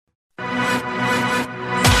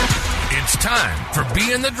time for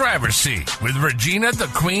Be in the Driver's Seat with Regina, the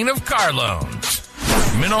Queen of Car Loans.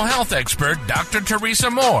 Mental health expert Dr. Teresa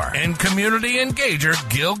Moore and community engager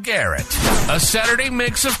Gil Garrett. A Saturday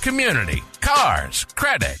mix of community, cars,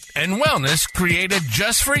 credit, and wellness created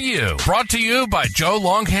just for you. Brought to you by Joe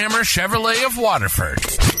Longhammer Chevrolet of Waterford.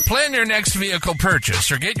 Plan your next vehicle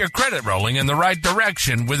purchase or get your credit rolling in the right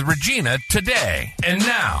direction with Regina today. And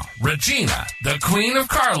now, Regina, the Queen of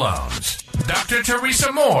Car Loans, Dr.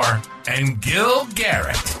 Teresa Moore, and Gil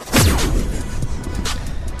Garrett.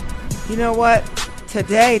 You know what?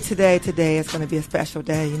 Today is going to be a special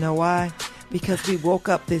day. You know why? Because we woke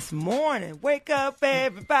up this morning. Wake up,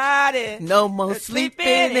 everybody. No more sleeping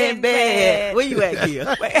in bed. Where you at,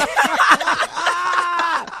 Gil?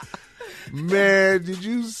 Man, did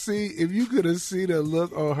you see, if you could have seen the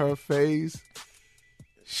look on her face,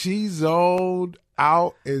 she zoned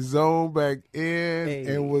out and zoned back in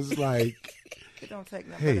and was like, it don't take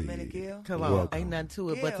nothing but a minute, Gil. Come on. Welcome. Ain't nothing to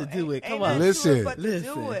it Gil, but to do it. Come on. Listen.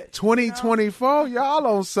 2024, y'all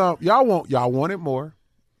on something. Y'all want it more.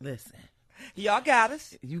 Listen. Y'all got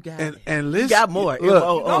us. You got And, it. and listen. You got more.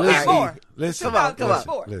 Look, Get more. Listen. Come on.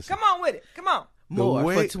 Listen. Come on with it. Come on. More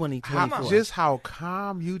way, for 2024. Just how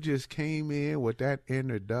calm you just came in with that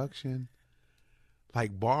introduction,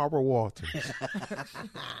 like Barbara Walters.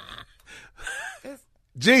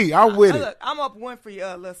 Gee, I'm with it. Look, I'm up one for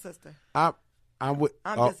your little sister. I'm with.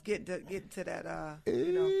 I'm just getting to that.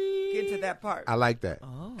 Getting to that part. I like that.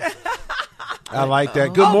 Oh. I like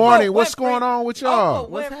that. Good morning. What's going on with y'all?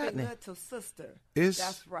 What's happening? Little sister.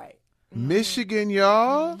 It's right. Michigan,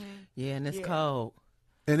 y'all, Yeah, and it's cold.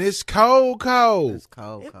 and it's cold. It's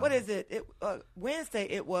cold. What is it? Wednesday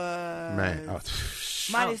it was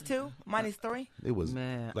 -2, -3. It was,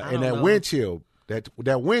 Man, I and don't that know. wind chill.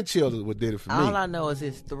 That wind chill is what did it for me. All I know is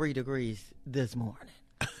it's 3 degrees this morning.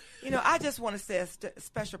 I just want to say a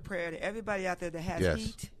special prayer to everybody out there that has Yes.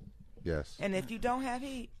 heat. Yes. And if you don't have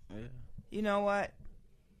heat, you know what?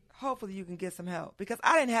 Hopefully you can get some help. Because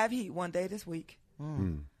I didn't have heat one day this week.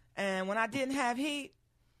 And when I didn't have heat,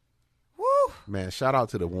 woo. Man, shout out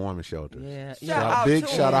to the warming shelters. Yeah. Big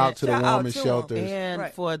shout out to the Shout out warming to 'em. shelters. And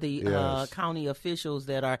Right. for the Yes. county officials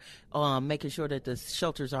that are making sure that the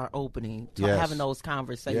shelters are opening, Yes. having those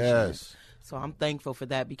conversations. Yes. So I'm thankful for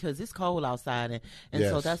that because it's cold outside. And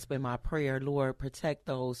so Yes. that's been my prayer. Lord, protect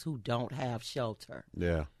those who don't have shelter.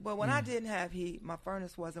 Yeah. But when I didn't have heat, my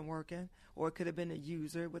furnace wasn't working, or it could have been a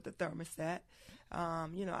user with the thermostat.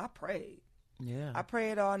 I prayed. Yeah. I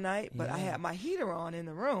prayed all night, but I Yeah. had my heater on in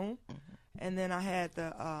the room, and then I had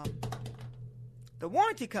the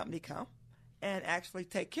warranty company come and actually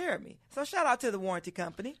take care of me. So shout out to the warranty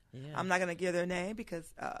company. Yeah. I'm not going to give their name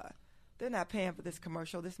because they're not paying for this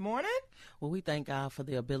commercial this morning. Well, we thank God for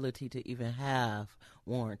the ability to even have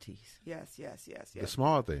warranties. Yes. The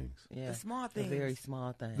small things. Yeah. The small The things. very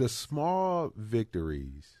small things. The small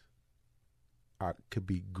victories could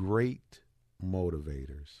be great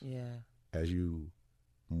motivators Yeah. as you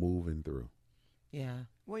moving through. Yeah.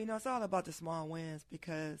 Well, it's all about the small wins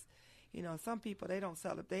because, some people, they don't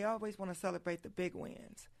celebrate. They always want to celebrate the big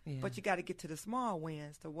wins. Yeah. But you got to get to the small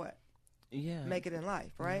wins to what? Yeah. Make it in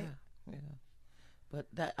life, right? Yeah. But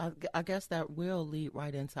that I guess that will lead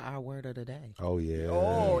right into our word of the day. Oh, yeah.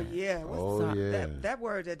 Oh, yeah. Yeah. That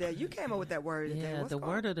word today. You came up with that word today. Yeah, What's the called?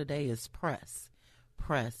 word of the day is press.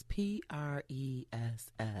 Press. Press.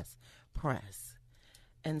 Press.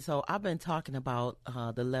 And so I've been talking about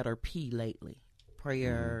the letter P lately.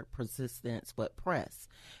 Prayer, persistence, but press.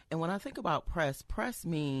 And when I think about press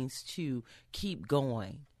means to keep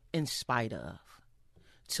going in spite of,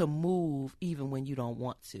 to move even when you don't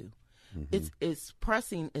want to. It's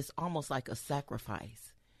pressing is almost like a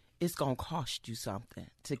sacrifice. It's going to cost you something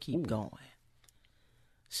to keep going.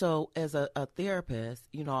 So as a therapist,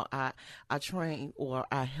 I train or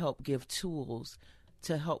I help give tools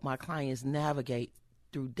to help my clients navigate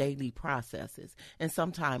through daily processes. And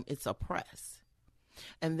sometimes it's a press.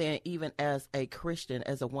 And then even as a Christian,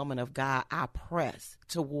 as a woman of God, I press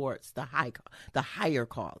towards the higher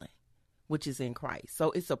calling, which is in Christ.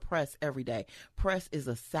 So it's a press every day. Press is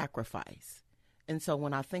a sacrifice. And so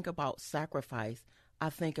when I think about sacrifice, I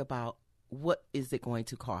think about what is it going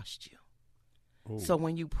to cost you? Ooh, so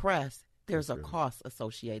when you press, there's that's a good. cost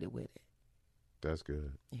associated with it. That's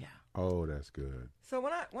good. Yeah. Oh, that's good. So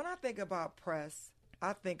when I think about press,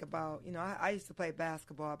 I think about, I used to play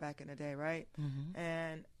basketball back in the day, right? Mm-hmm.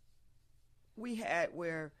 And we had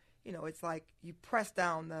where, it's like you press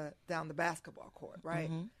down the basketball court, right?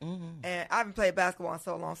 Mm-hmm. Mm-hmm. And I haven't played basketball in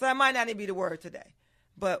so long, so that might not even be the word today.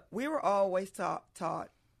 But we were always taught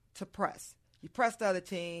to press. You press the other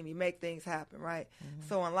team, you make things happen, right? Mm-hmm.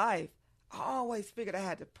 So in life, I always figured I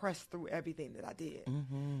had to press through everything that I did.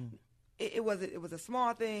 Mm-hmm. It was a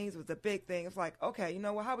small things. It was a big thing. It's like, okay, you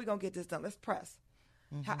know what? How are we going to get this done? Let's press.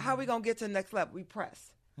 Mm-hmm. How are we going to get to the next level? We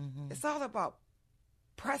press. Mm-hmm. It's all about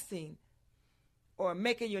pressing or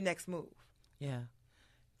making your next move. Yeah.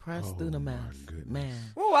 Press through the mess. Man.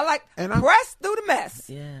 Oh, I like press through the mess.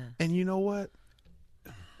 Yeah. And you know what?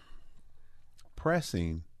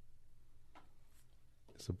 Pressing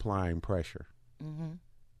is applying pressure. Mm-hmm.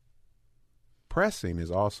 Pressing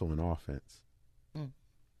is also an offense.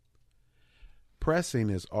 Pressing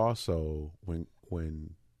is also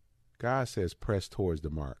when God says press towards the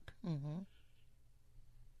mark. Mm-hmm.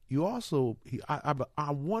 You also,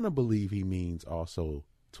 I want to believe he means also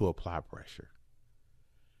to apply pressure.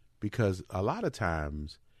 Because a lot of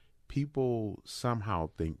times people somehow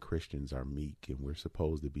think Christians are meek and we're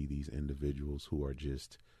supposed to be these individuals who are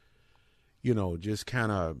just, just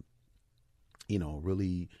kind of,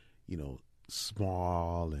 really,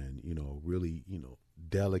 small and, really,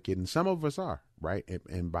 delicate. And some of us are, right?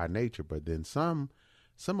 And by nature, but then some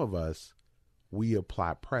of us, we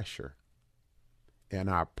apply pressure. And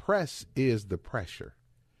our press is the pressure.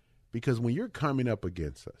 Because when you're coming up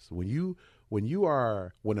against us, when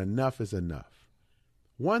enough is enough,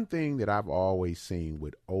 one thing that I've always seen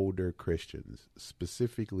with older Christians,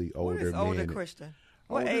 specifically older men. Older Christian?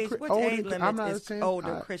 What age limit is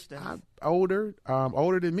older Christians? Older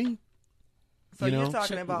than me. So you're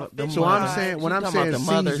talking about so I'm saying when I'm saying the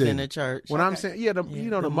mothers in the church. When I'm saying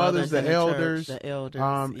the mothers, the elders,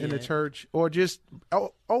 in the church, or just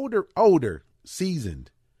older, seasoned.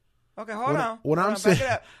 Okay, hold on. What I'm saying,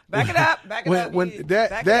 back it up.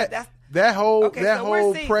 That whole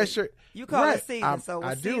pressure. You call it seasoned, so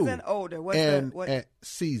I seasoned do. older. And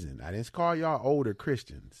seasoned. I didn't call y'all older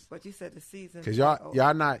Christians. But you said the seasoned. Because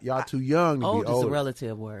y'all too young to be older. Old is a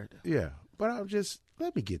relative word. Yeah, but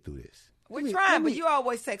let me get through this. We're trying, but you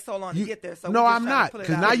always take so long to get there. So no, I'm not.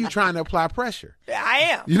 Because now you're trying to apply pressure. Yeah, I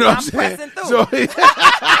am. You know what I'm saying? Pressing through. So,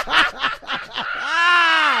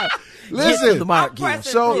 listen. The mark,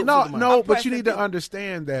 but you need to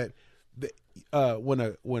understand that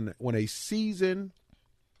when a seasoned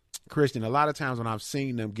Christian, a lot of times when I've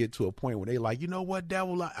seen them get to a point where they like, you know what,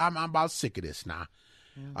 devil, I'm about sick of this now.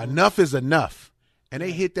 Mm-hmm. Enough is enough. And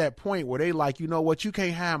they hit that point where they like, you know what, you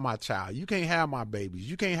can't have my child. You can't have my babies.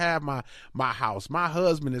 You can't have my house. My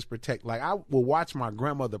husband is protected. Like, I will watch my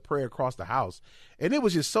grandmother pray across the house. And it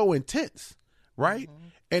was just so intense, right? Mm-hmm.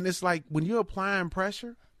 And it's like when you're applying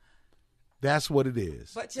pressure, that's what it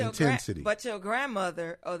is. Intensity. But your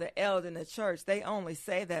grandmother or the elder in the church, they only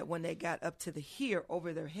say that when they got up to the here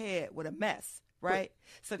over their head with a mess, right?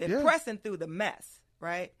 So they're pressing through the mess,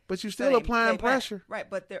 right? But you're still applying pressure. Right,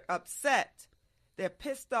 but they're upset. They're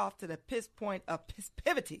pissed off to the piss point of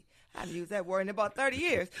pissivity. I haven't used that word in about 30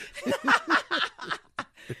 years.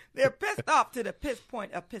 They're pissed off to the piss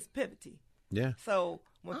point of pissivity. Yeah. So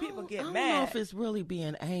when people get mad. I don't know if it's really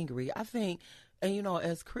being angry. I think, and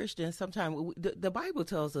as Christians, sometimes the Bible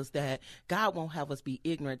tells us that God won't have us be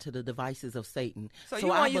ignorant to the devices of Satan. So you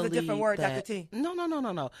want to use a different word, Dr. T?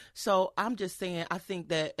 No. So I'm just saying, I think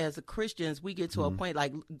that as Christians, we get to a point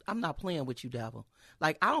like, I'm not playing with you, devil.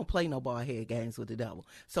 Like, I don't play no ball head games with the devil.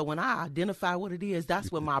 So when I identify what it is,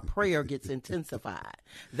 that's when my prayer gets intensified.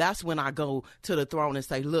 That's when I go to the throne and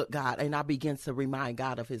say, look, God, and I begin to remind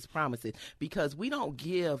God of his promises, because we don't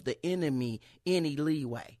give the enemy any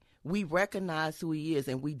leeway. We recognize who he is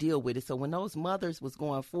and we deal with it. So when those mothers was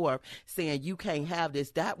going forth saying you can't have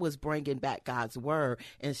this, that was bringing back God's word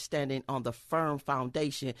and standing on the firm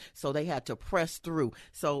foundation. So they had to press through.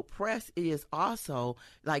 So press is also,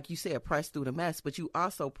 like you said, press through the mess, but you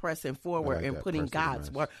also pressing forward and putting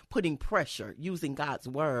God's word, putting pressure, using God's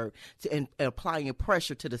word and applying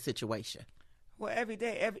pressure to the situation. Well, every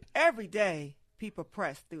day people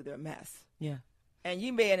press through their mess. Yeah. And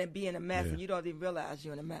you may be in a mess and you don't even realize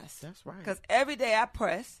you're in a mess. That's right. Because every day I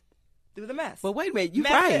press through the mess. But wait a minute, you're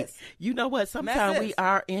right. You know what? Sometimes we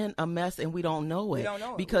are in a mess and we don't know it. We don't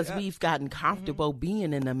know it. Because we've gotten comfortable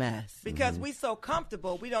being in the mess. Because we so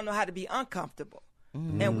comfortable, we don't know how to be uncomfortable.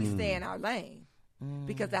 And we stay in our lane.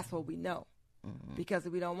 Because that's what we know. Because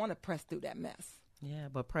we don't want to press through that mess. Yeah,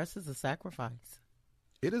 but press is a sacrifice.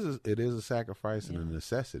 It is a sacrifice and a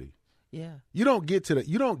necessity. Yeah. You don't get to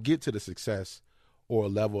the success or a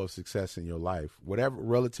level of success in your life, whatever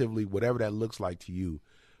that looks like to you,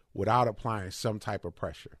 without applying some type of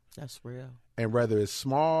pressure. That's real. And whether it's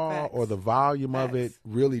small or the volume of it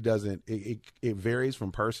really doesn't, it varies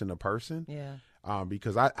from person to person. Yeah.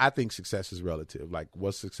 Because I think success is relative. Like,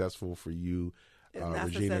 what's successful for you?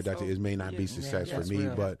 Regina, Dr. It may not be success for me,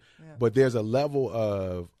 real. but there's a level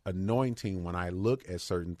of anointing when I look at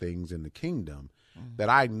certain things in the kingdom that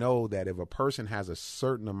I know that if a person has a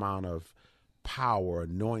certain amount of power,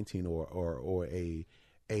 anointing, or an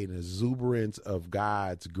exuberance of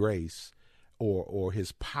God's grace or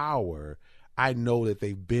his power, I know that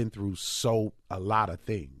they've been through a lot of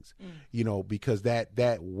things, because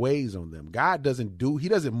that weighs on them. God doesn't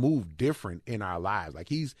move different in our lives.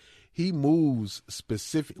 Like he moves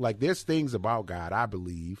specific, like there's things about God, I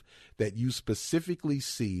believe, that you specifically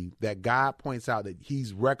see that God points out that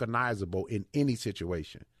he's recognizable in any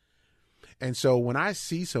situation. And so when I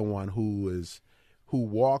see someone who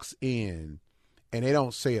walks in and they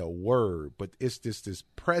don't say a word, but it's just this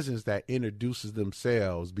presence that introduces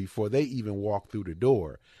themselves before they even walk through the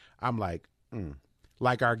door, I'm like,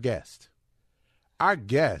 like our guest. Our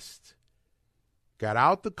guest got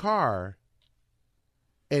out the car,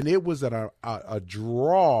 and it was a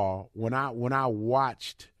draw when I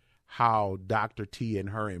watched how Dr. T and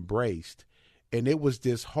her embraced, and it was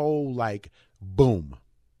this whole like boom.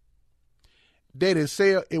 They didn't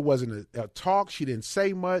say it wasn't a talk. She didn't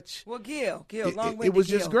say much. Well, Gil, long-winded it was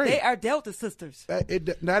Gil. just great. They are Delta sisters. That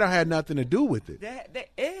had nothing to do with it.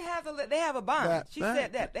 They have a bond. She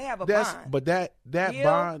said that they have a bond. But that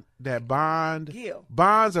bond, Gil.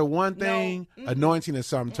 Bonds are one thing. Anointing is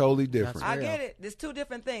something totally different. I get it. There's two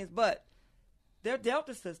different things, but they're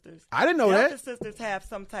Delta sisters. I didn't know Delta that. sisters have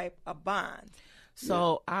some type of bond.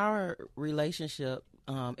 So our relationship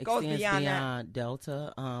extends beyond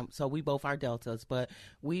Delta. So we both are Deltas, but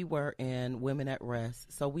we were in Women at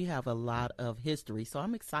Rest. So we have a lot of history. So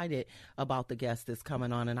I'm excited about the guest that's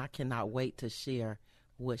coming on, and I cannot wait to share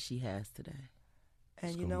what she has today.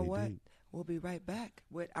 And you know what? We'll be right back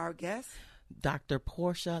with our guest, Dr.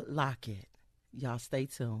 Portia Lockett. Y'all stay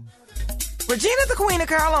tuned. Regina the Queen of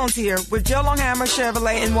Carlone's here with Joe Longhammer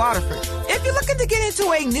Chevrolet in Waterford. If you're looking to get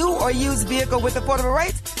into a new or used vehicle with affordable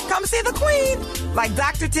rates, come see the Queen, like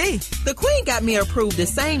Dr. T. The Queen got me approved the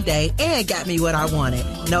same day and got me what I wanted.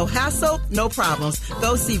 No hassle, no problems.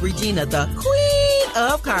 Go see Regina, the Queen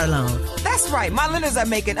of Carlone. That's right. My lenders are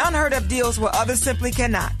making unheard of deals where others simply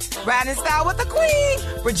cannot. Ride in style with the Queen.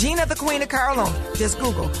 Regina the Queen of Carlone. Just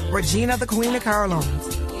Google Regina the Queen of Carlone.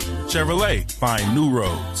 Chevrolet, find new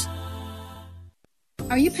roads.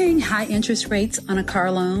 Are you paying high interest rates on a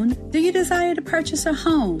car loan? Do you desire to purchase a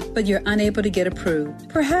home, but you're unable to get approved?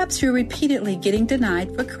 Perhaps you're repeatedly getting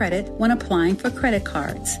denied for credit when applying for credit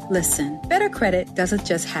cards. Listen, better credit doesn't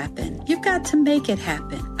just happen. You've got to make it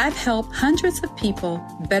happen. I've helped hundreds of people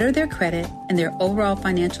better their credit and their overall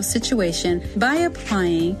financial situation by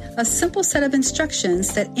applying a simple set of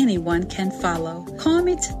instructions that anyone can follow. Call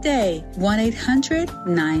me today,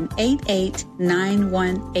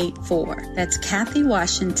 1-800-988-9184. That's Kathy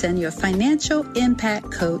Washington, your financial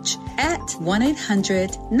impact coach, at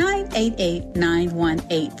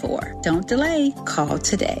 1-800-988-9184. Don't delay. Call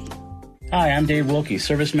today. Hi, I'm Dave Wilkie,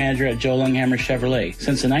 Service Manager at Joe Longhammer Chevrolet.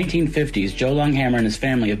 Since the 1950s, Joe Longhammer and his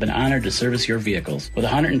family have been honored to service your vehicles. With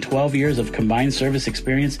 112 years of combined service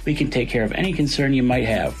experience, we can take care of any concern you might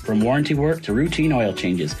have, from warranty work to routine oil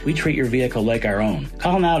changes. We treat your vehicle like our own.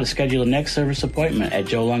 Call now to schedule a next service appointment at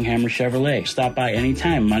Joe Longhammer Chevrolet. Stop by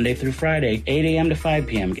anytime, Monday through Friday, 8 a.m. to 5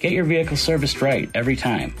 p.m. Get your vehicle serviced right every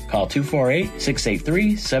time. Call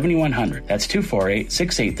 248-683-7100. That's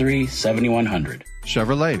 248-683-7100.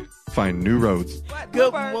 Chevrolet, find new roads.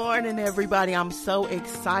 Good morning, everybody. I'm so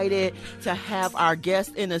excited to have our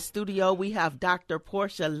guest in the studio. We have Dr.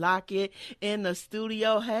 Portia Lockett in the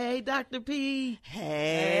studio. Hey, Dr. P.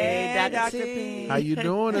 Hey, Dr. P. How you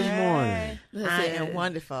doing this morning? I am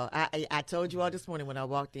wonderful. I told you all this morning when I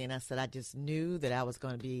walked in, I said I just knew that I was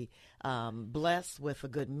going to be blessed with a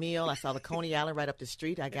good meal. I saw the Coney Island right up the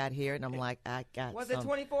street. I got here, and I'm like, I got Was it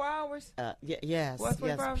 24 hours? Yes. What's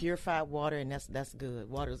 24 hours? Purified water, and that's good.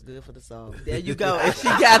 Water is good for the soul. There you go. And she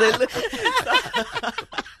got it.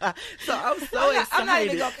 So I'm so excited. I'm not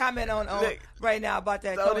even going to comment on right now about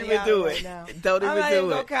that. Don't even do it. Right now. Don't even do it. I'm not even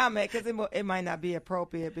going to comment because it might not be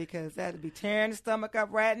appropriate because that would be tearing the stomach up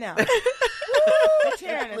right now.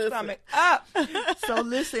 Tearing the stomach up. So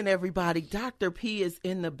listen, everybody. Dr. P is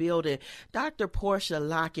in the building. Dr. Portia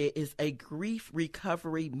Lockett is a grief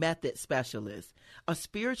recovery method specialist, a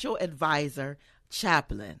spiritual advisor,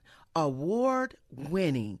 chaplain,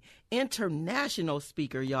 award-winning international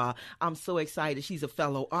speaker, y'all. I'm so excited. She's a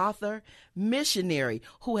fellow author, missionary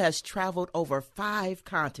who has traveled over 5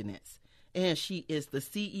 continents, and she is the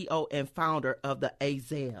CEO and founder of the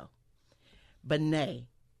Azel B'nai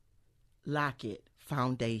Lockett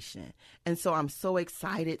Foundation. And so I'm so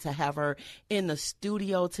excited to have her in the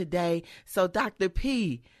studio today. So Dr.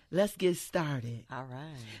 P, let's get started. All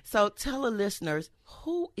right. So tell the listeners,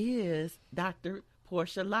 who is Dr.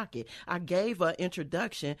 Portia Lockett? I gave an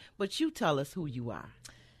introduction, but you tell us who you are.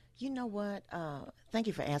 You know what? Thank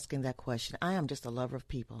you for asking that question. I am just a lover of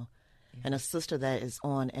people and a sister that is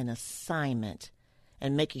on an assignment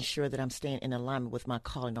and making sure that I'm staying in alignment with my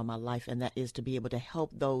calling on my life, and that is to be able to help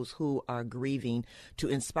those who are grieving, to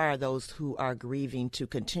inspire those who are grieving to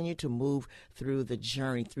continue to move through the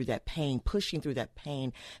journey, through that pain, pushing through that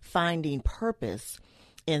pain, finding purpose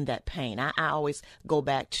in that pain. I always go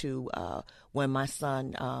back to when my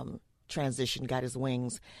son transitioned, got his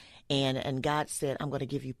wings, and God said, I'm going to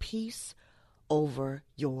give you peace over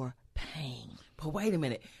your pain. But wait a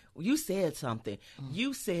minute. You said something.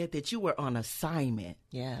 You said that you were on assignment.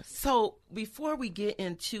 Yes. So before we get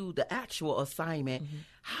into the actual assignment,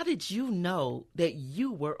 how did you know that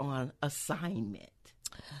you were on assignment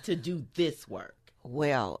to do this work?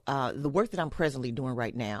 Well, the work that I'm presently doing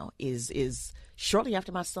right now is shortly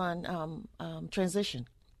after my son transitioned.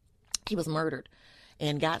 He was murdered.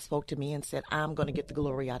 And God spoke to me and said, I'm going to get the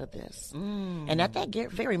glory out of this. And at that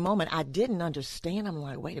very moment, I didn't understand. I'm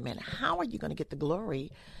like, wait a minute, how are you going to get the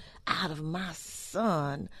glory out of my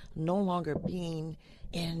son no longer being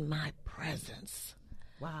in my presence?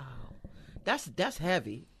 Wow. That's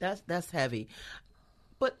heavy. That's heavy.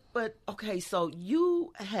 But okay, so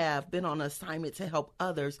you have been on assignment to help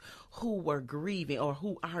others who were grieving or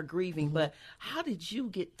who are grieving, but how did you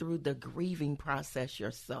get through the grieving process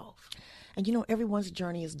yourself? And you know, everyone's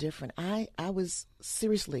journey is different. I was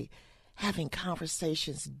seriously having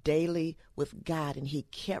conversations daily with God, and he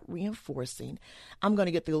kept reinforcing, I'm going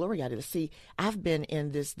to get the glory out of it. See, I've been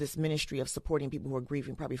in this ministry of supporting people who are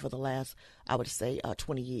grieving probably for the last, I would say,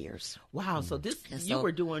 20 years. Wow. So you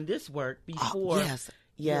were doing this work before.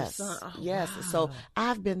 Yes. Wow. So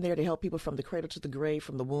I've been there to help people from the cradle to the grave,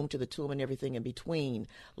 from the womb to the tomb, and everything in between,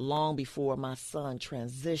 long before my son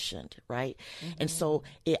transitioned, right? And so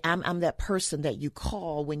I'm that person that you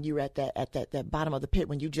call when you're at that bottom of the pit,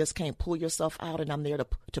 when you just can't pull yourself out, and I'm there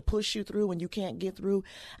to push you through when you can't get through.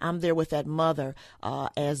 I'm there with that mother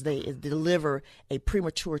as they deliver a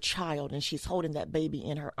premature child, and she's holding that baby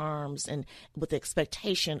in her arms and with the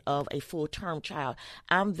expectation of a full-term child.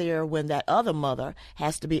 I'm there when that other mother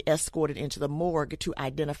has to be escorted into the morgue to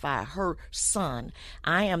identify her son.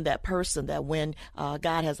 I am that person that when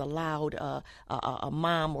God has allowed a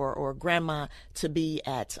mom or grandma to be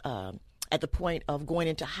at the point of going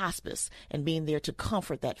into hospice and being there to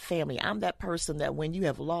comfort that family. I'm that person that when you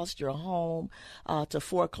have lost your home to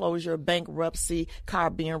foreclosure, bankruptcy, car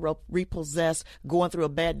being repossessed, going through a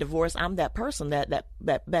bad divorce, I'm that person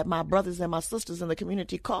that my brothers and my sisters in the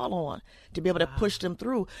community call on to be able to push them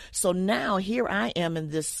through. So now here I am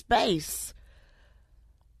in this space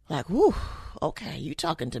like, whew, okay, you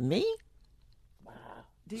talking to me?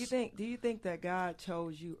 Do you think that God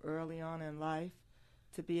chose you early on in life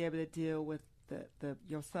to be able to deal with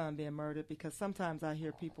your son being murdered? Because sometimes I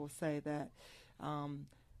hear people say that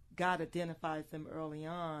God identifies them early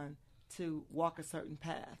on to walk a certain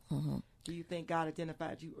path. Do you think God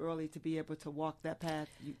identified you early to be able to walk that path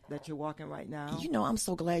that you're walking right now? You know, I'm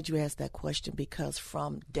so glad you asked that question, because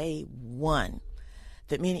from day one,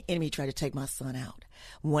 the enemy tried to take my son out.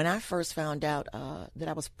 When I first found out that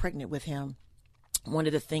I was pregnant with him, one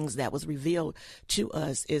of the things that was revealed to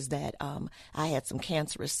us is that I had some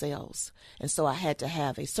cancerous cells. And so I had to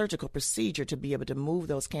have a surgical procedure to be able to move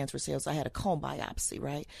those cancerous cells. I had a cone biopsy,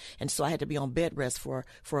 right? And so I had to be on bed rest for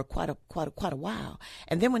quite a while.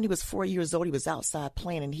 And then when he was 4 years old, he was outside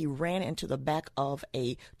playing, and he ran into the back of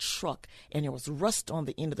a truck, and there was rust on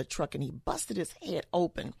the end of the truck, and he busted his head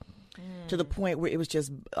open. To the point where it was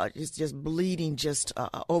just bleeding,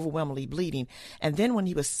 overwhelmingly bleeding. And then when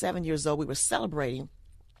he was 7 years old, we were celebrating.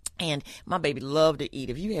 And my baby loved to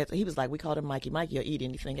eat. He was like, we called him Mikey. Mikey will eat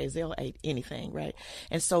anything. Azale ate anything, right?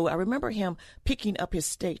 And so I remember him picking up his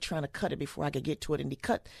steak, trying to cut it before I could get to it. And he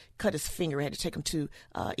cut his finger. I had to take him to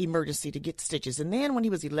emergency to get stitches. And then when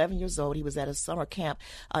he was 11 years old, he was at a summer camp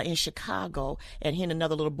in Chicago, and he and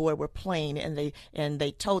another little boy were playing. And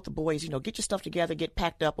they told the boys, get your stuff together, get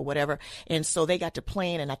packed up or whatever. And so they got to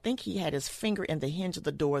playing. And I think he had his finger in the hinge of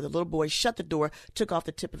the door. The little boy shut the door, took off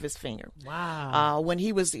the tip of his finger. Wow. When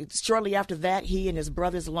he was shortly after that, he and his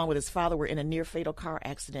brothers, along with his father, were in a near-fatal car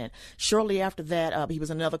accident. Shortly after that, he was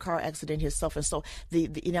in another car accident himself. And so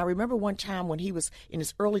I remember one time when he was in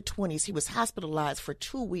his early 20s, he was hospitalized for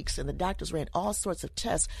 2 weeks, and the doctors ran all sorts of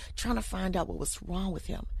tests trying to find out what was wrong with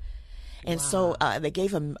him. And so they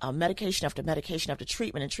gave him medication after medication after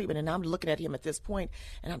treatment and treatment. And I'm looking at him at this point,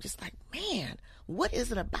 and I'm just like, man, what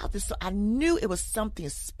is it about this? So I knew it was something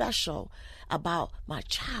special about my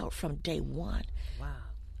child from day one. Wow.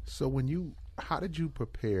 So how did you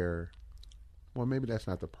prepare? Well, maybe that's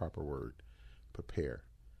not the proper word, prepare.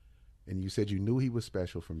 And you said you knew he was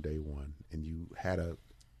special from day one, and you had a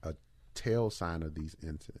tail sign of these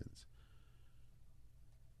incidents.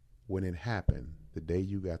 When it happened, the day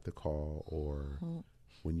you got the call or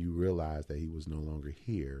when you realized that he was no longer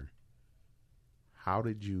here, how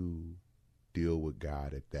did you deal with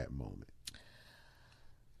God at that moment?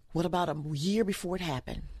 What about a year before it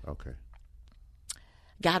happened? Okay.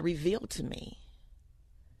 God revealed to me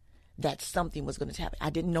that something was going to happen. I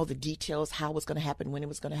didn't know the details, how it was going to happen, when it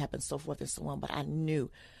was going to happen, so forth and so on, but I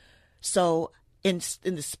knew. So in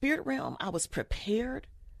the spirit realm, I was prepared.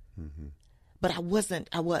 Mm-hmm. But I wasn't,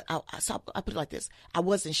 so I put it like this. I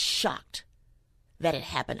wasn't shocked that it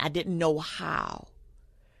happened. I didn't know how,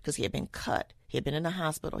 because he had been cut. He had been in the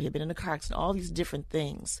hospital. He had been in a car accident, all these different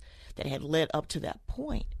things that had led up to that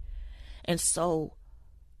point. And so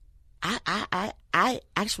I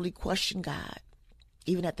actually questioned God,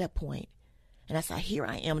 even at that point. And I said, here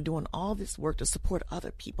I am doing all this work to support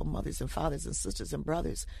other people, mothers and fathers and sisters and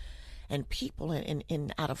brothers and people.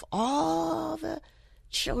 And out of all the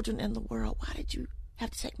children in the world, why did you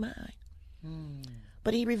have to take mine?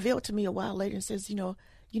 But he revealed to me a while later and says,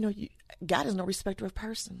 God is no respecter of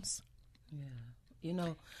persons. Yeah.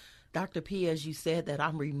 Dr. P, as you said that,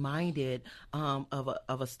 I'm reminded of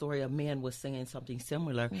a story. A man was saying something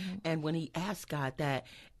similar. Mm-hmm. And when he asked God that,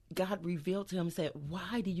 God revealed to him and said,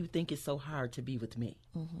 why do you think it's so hard to be with me?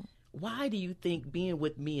 Mm-hmm. Why do you think being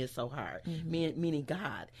with me is so hard? Mm-hmm. Meaning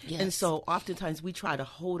God. Yes. And so oftentimes we try to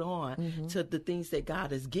hold on to the things that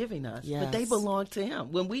God is giving us, but they belong to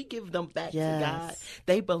him. When we give them back to God,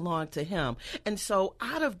 they belong to him. And so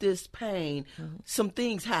out of this pain, some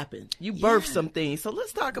things happen. You birthed some things. So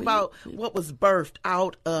let's talk about what was birthed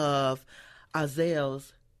out of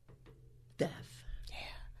Isaiah's death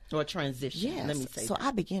or transition. Yes. Let me say so that.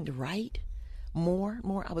 I began to write. More.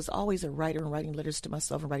 I was always a writer and writing letters to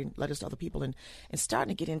myself and writing letters to other people and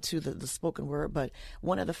starting to get into the spoken word. But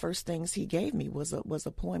one of the first things he gave me was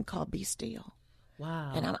a poem called Be Still.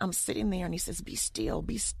 Wow. And I'm sitting there and he says, be still,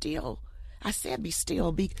 be still. I said, be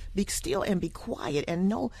still, be still and be quiet and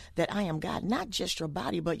know that I am God, not just your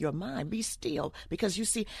body, but your mind. Be still. Because you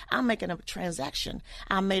see, I'm making a transaction.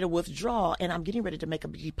 I made a withdrawal and I'm getting ready to make a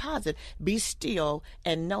deposit. Be still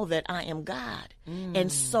and know that I am God.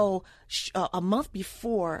 And so a month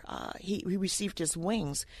before he received his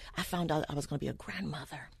wings, I found out I was going to be a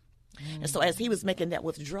grandmother. And so as he was making that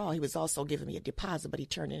withdrawal, he was also giving me a deposit, but he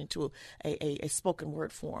turned it into a spoken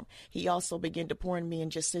word form. He also began to pour in me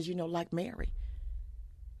and just says, like Mary.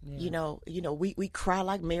 Yeah. We cry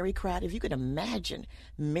like Mary cried. If you could imagine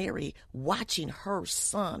Mary watching her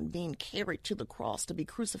son being carried to the cross to be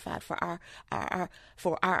crucified for our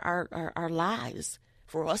lives,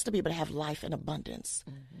 for us to be able to have life in abundance.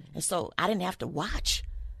 And so I didn't have to watch.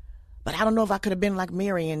 But I don't know if I could have been like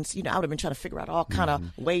Mary, and I would have been trying to figure out all kind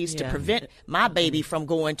of ways to prevent my baby from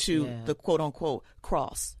going to the quote unquote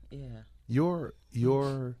cross. Yeah. Your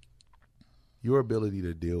ability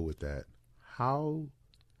to deal with that.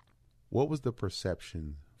 What was the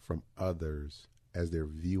perception from others as they're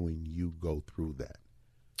viewing you go through that?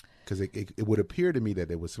 Because it would appear to me that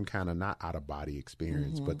there was some kind of not out of body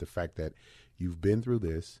experience, but the fact that you've been through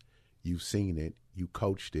this, you've seen it, you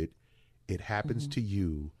coached it, it happens to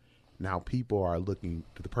you. Now people are looking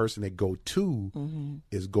to the person they go to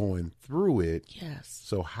is going through it. Yes.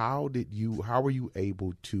 So how were you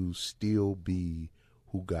able to still be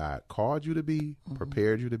who God called you to be,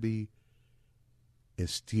 prepared you to be, and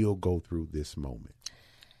still go through this moment?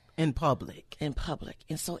 In public. And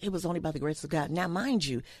so it was only by the grace of God. Now, mind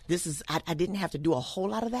you, I didn't have to do a whole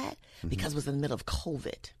lot of that because it was in the middle of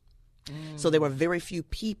COVID. So there were very few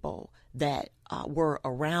people that were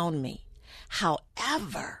around me.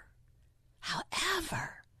 However,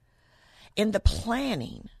 in the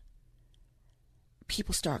planning,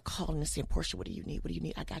 people started calling and saying, Portia, what do you need? What do you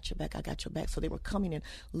need? I got your back. I got your back. So they were coming in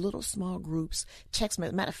little small groups, text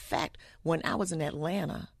messages. Matter of fact, when I was in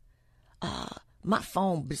Atlanta, my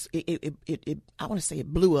phone, I want to say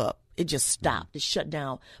it blew up. It just stopped. It shut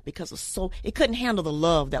down because it couldn't handle the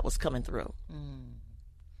love that was coming through.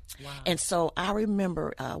 Wow. And so I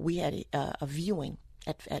remember we had a viewing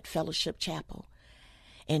at Fellowship Chapel.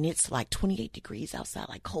 And it's like 28 degrees outside,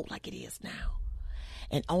 like cold like it is now.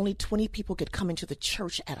 And only 20 people could come into the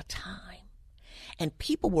church at a time. And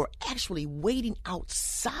people were actually waiting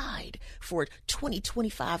outside for 20,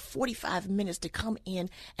 25, 45 minutes to come in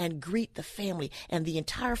and greet the family. And the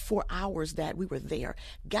entire 4 hours that we were there,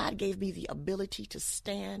 God gave me the ability to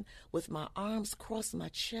stand with my arms across my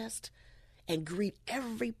chest and greet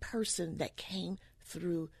every person that came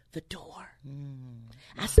through the door.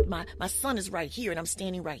 I said, my son is right here, and I'm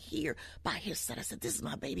standing right here by his side. I said, this is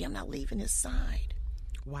my baby. I'm not leaving his side.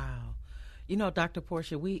 Wow. You know, Dr.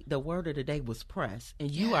 Portia, the word of the day was press,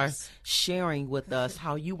 and you Yes. are sharing with us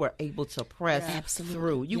how you were able to press Absolutely.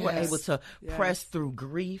 through. You were Yes. able to press through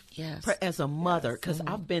grief Yes. as a mother, because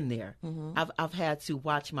I've been there. I've had to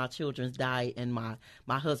watch my children die in my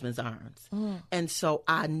husband's arms. And so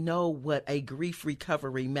I know what a grief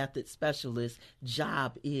recovery method specialist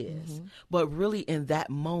job is. But really in that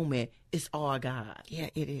moment, it's all God. Yeah,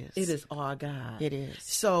 it is. It is all God. It is.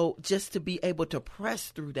 So just to be able to press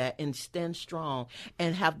through that and stand strong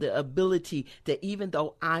and have the ability that even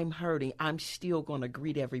though I'm hurting, I'm still going to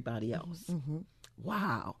greet everybody else.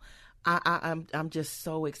 Wow. I'm just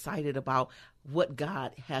so excited about what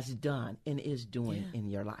God has done and is doing in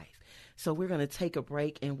your life. So we're going to take a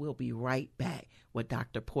break, and we'll be right back with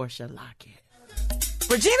Dr. Portia Lockett.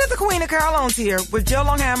 Regina the Queen of Carlone's here with Joe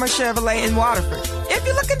Longhammer Chevrolet in Waterford. If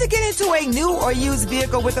you're looking to get into a new or used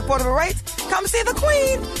vehicle with affordable rates, come see the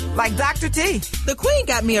Queen, like Dr. T. The Queen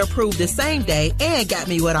got me approved the same day and got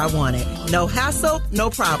me what I wanted. No hassle, no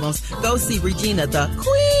problems. Go see Regina, the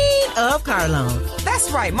Queen of Carlone.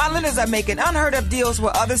 That's right. My lenders are making unheard of deals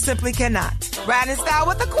where others simply cannot. Ride in style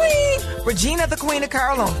with the Queen. Regina the Queen of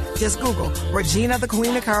Carlone. Just Google Regina the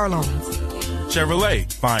Queen of Carlone.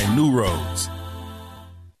 Chevrolet, find new roads.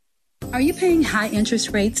 Are you paying high interest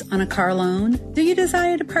rates on a car loan? Do you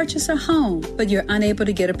desire to purchase a home, but you're unable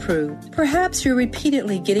to get approved? Perhaps you're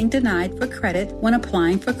repeatedly getting denied for credit when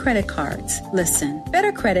applying for credit cards. Listen,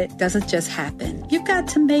 better credit doesn't just happen. You've got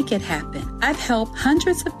to make it happen. I've helped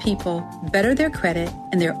hundreds of people better their credit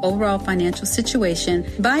and their overall financial situation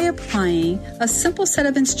by applying a simple set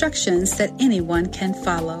of instructions that anyone can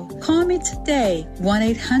follow. Call me today,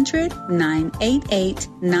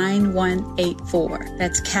 1-800-988-9184.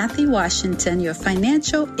 That's Kathy Washington, your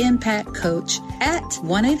financial impact coach, at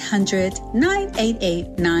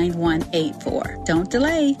 1-800-988-9184. Don't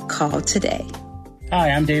delay. Call today. Hi,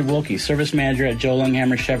 I'm Dave Wilkie, Service Manager at Joe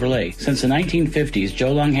Longhammer Chevrolet. Since the 1950s,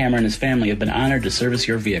 Joe Longhammer and his family have been honored to service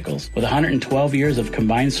your vehicles. With 112 years of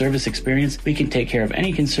combined service experience, we can take care of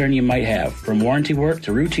any concern you might have. From warranty work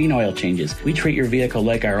to routine oil changes, we treat your vehicle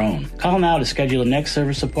like our own. Call now to schedule a next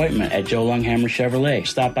service appointment at Joe Longhammer Chevrolet.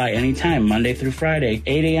 Stop by anytime, Monday through Friday,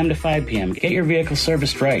 8 a.m. to 5 p.m. Get your vehicle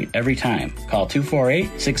serviced right every time. Call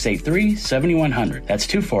 248-683-7100. That's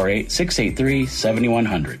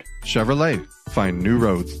 248-683-7100. Chevrolet, find new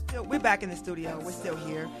roads. We're back in the studio. We're still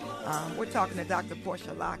here. We're talking to Dr.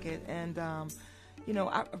 Portia Lockett. And,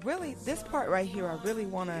 this part right here, I really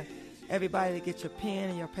want everybody to get your pen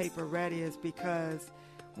and your paper ready, is because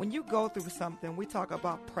when you go through something, we talk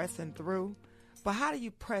about pressing through. But how do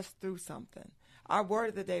you press through something? Our word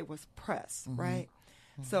of the day was press, right?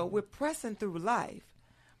 So we're pressing through life,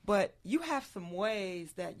 but you have some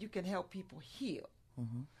ways that you can help people heal.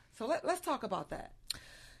 So let's talk about that.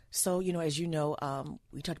 So, as you know,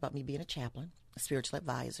 we talked about me being a chaplain, a spiritual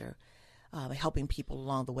advisor, helping people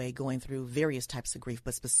along the way going through various types of grief,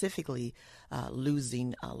 but specifically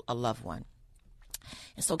losing a loved one.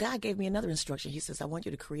 And so God gave me another instruction. He says, I want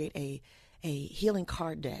you to create a healing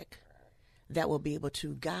card deck that will be able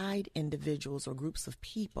to guide individuals or groups of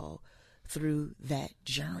people through that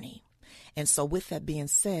journey. And so with that being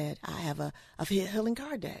said, I have a healing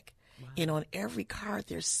card deck. Wow. And on every card,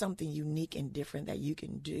 there's something unique and different that you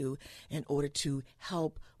can do in order to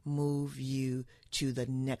help move you to the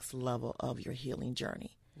next level of your healing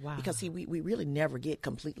journey. Wow. Because we really never get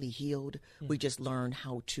completely healed. Yeah. We just learn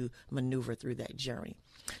how to maneuver through that journey.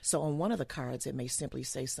 So on one of the cards, it may simply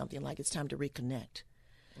say something like, it's time to reconnect.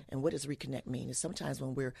 And what does reconnect mean? Is sometimes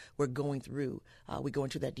when we're going through, we go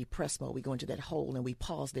into that depressed mode, we go into that hole, and we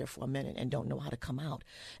pause there for a minute and don't know how to come out.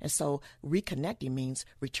 And so reconnecting means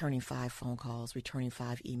returning 5 phone calls, returning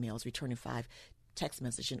 5 emails, returning 5 text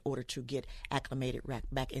messages in order to get acclimated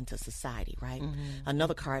back into society, right?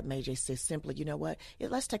 Another card may just say simply, you know what,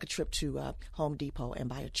 let's take a trip to Home Depot and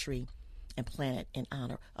buy a tree and plant it in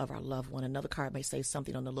honor of our loved one. Another card may say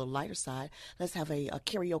something on the little lighter side. Let's have a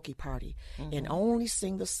karaoke party and only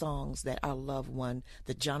sing the songs that our loved one,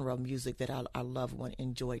 the genre of music that our loved one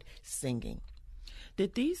enjoyed singing.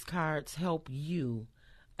 Did these cards help you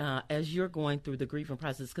as you're going through the grieving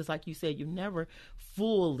process? Because like you said, you never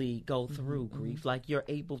fully go through grief. Like you're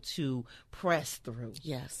able to press through.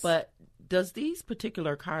 Yes. But does these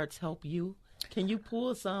particular cards help you Can you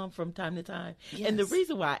pull some from time to time? Yes. And the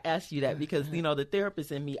reason why I asked you that, because, the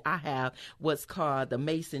therapist in me, I have what's called the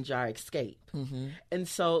mason jar escape. Mm-hmm. And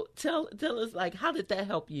so tell us, like, how did that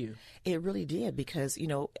help you? It really did, because,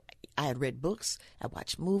 I had read books, I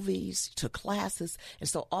watched movies, took classes, and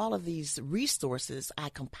so all of these resources, I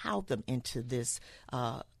compiled them into this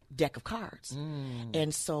deck of cards.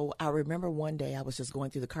 And so I remember one day I was just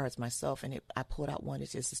going through the cards myself, and I pulled out one that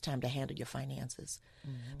says it's time to handle your finances.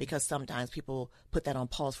 Because sometimes people put that on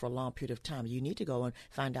pause for a long period of time. You need to go and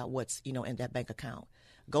find out what's, in that bank account.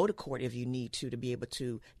 Go to court if you need to be able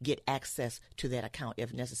to get access to that account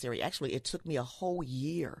if necessary. Actually, it took me a whole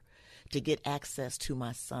year to get access to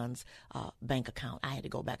my son's bank account. I had to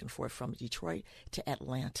go back and forth from Detroit to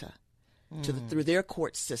Atlanta through their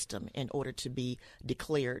court system in order to be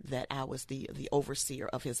declared that I was the overseer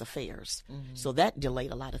of his affairs. So that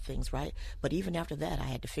delayed a lot of things, right? But even after that, I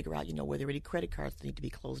had to figure out, were there any credit cards that need to be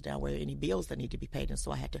closed down, were there any bills that need to be paid? And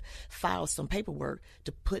so I had to file some paperwork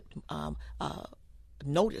to put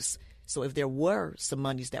notice. So if there were some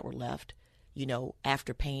monies that were left,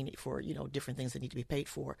 after paying for, different things that need to be paid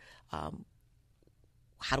for,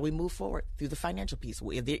 how do we move forward through the financial piece?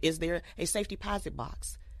 Is there a safety deposit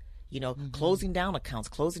box? Closing down accounts,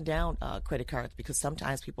 closing down credit cards, because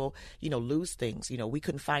sometimes people, lose things. We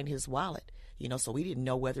couldn't find his wallet, so we didn't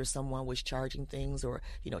know whether someone was charging things or,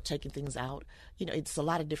 taking things out. It's a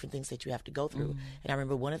lot of different things that you have to go through. And I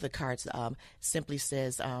remember one of the cards simply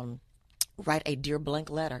says, write a dear blank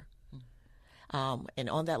letter. And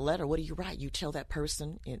on that letter, what do you write? You tell that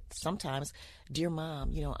person, sometimes, dear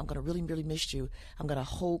Mom, I'm going to really, really miss you. I'm going to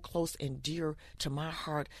hold close and dear to my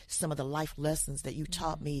heart some of the life lessons that you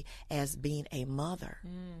taught me as being a mother.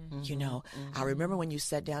 I remember when you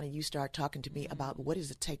sat down and you started talking to me about what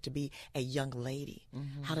does it take to be a young lady?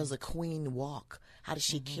 How does a queen walk? How does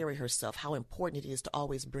she carry herself? How important it is to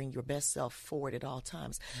always bring your best self forward at all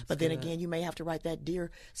times. But then again, you may have to write that dear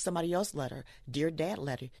somebody else letter, dear dad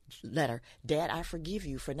letter. Dad, I forgive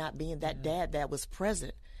you for not being that dad that was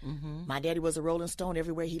present. My daddy was a Rolling Stone.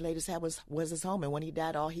 Everywhere he laid his head was his home. And when he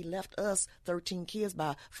died, all he left us, 13 kids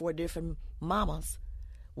by 4 different mamas,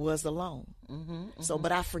 was alone. So,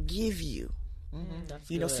 but I forgive you.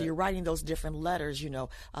 So you're writing those different letters,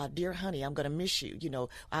 dear honey, I'm going to miss you.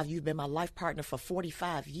 You've been my life partner for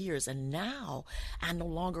 45 years, and now I no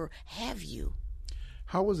longer have you.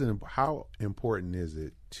 How important is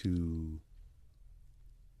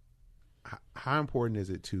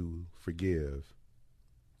it to forgive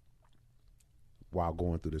while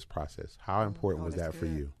going through this process? How important was that for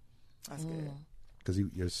you? That's good. Because he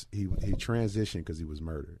transitioned because he was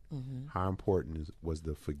murdered. How important was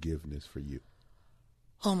the forgiveness for you?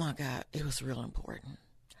 Oh my God, it was real important.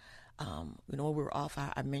 When we were off,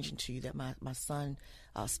 I mentioned to you that my son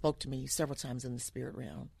spoke to me several times in the spirit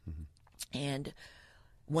realm. And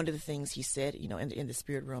one of the things he said, in the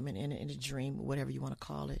spirit realm and in a dream, whatever you want to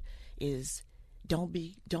call it, is don't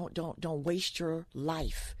waste your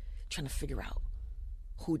life trying to figure out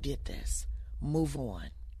who did this. Move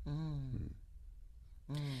on.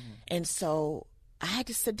 And so I had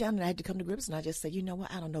to sit down and I had to come to grips, and I just said, you know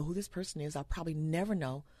what? I don't know who this person is. I'll probably never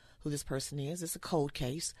know who this person is. It's a cold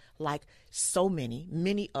case, like so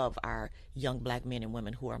many of our young black men and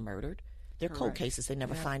women who are murdered. They're cold cases. They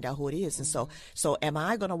never find out who it is. And so am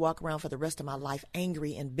I going to walk around for the rest of my life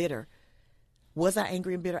angry and bitter? Was I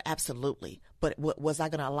angry and bitter? Absolutely. But was I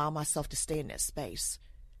going to allow myself to stay in that space?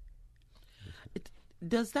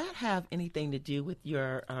 Does that have anything to do with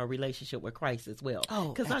your relationship with Christ as well? Oh,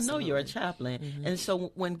 because I know you're a chaplain. And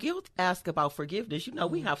so when guilt asks about forgiveness,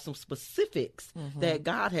 we have some specifics that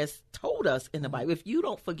God has told us in the Bible. If you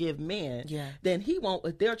don't forgive men, then he won't,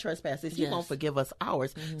 with their trespasses, he won't forgive us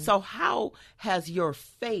ours. So how has your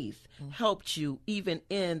faith helped you even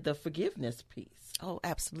in the forgiveness piece? Oh,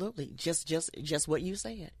 absolutely. Just what you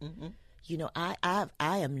said. I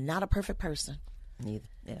am not a perfect person. Neither.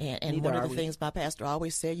 And one of the things my pastor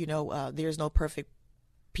always said, there's no perfect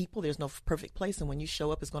people, there's no perfect place, and when you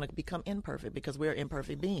show up, it's going to become imperfect because we're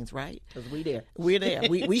imperfect beings, right? Because we're there.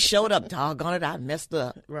 We showed up, doggone it, I messed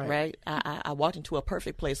up, right? I walked into a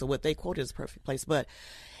perfect place, or what they quoted as a perfect place, but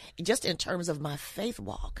just in terms of my faith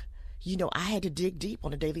walk, I had to dig deep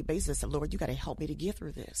on a daily basis. I said, Lord, you got to help me to get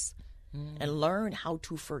through this and learn how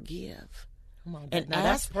to forgive. And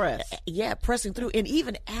that's press. Pressing through, and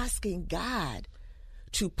even asking God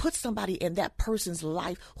to put somebody in that person's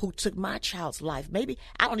life who took my child's life. Maybe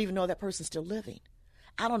I don't even know that person's still living.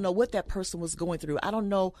 I don't know what that person was going through. I don't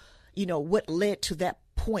know, what led to that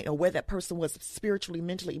point or where that person was spiritually,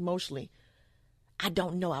 mentally, emotionally. I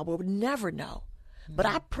don't know. I will never know. But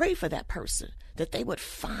I pray for that person that they would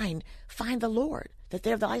find the Lord, that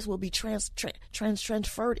their lives will be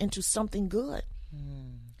transferred into something good.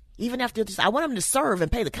 Even after this, I want them to serve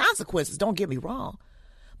and pay the consequences. Don't get me wrong.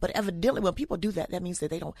 But evidently, when people do that, that means that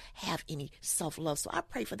they don't have any self-love. So I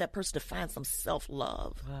pray for that person to find some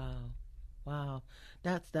self-love. Wow.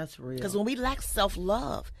 That's real. Because when we lack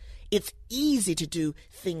self-love, it's easy to do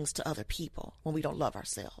things to other people when we don't love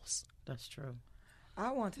ourselves. That's true.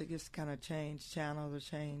 I want to just kind of change channels or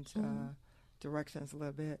change directions a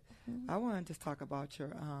little bit. I want to just talk about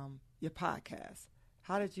your podcast.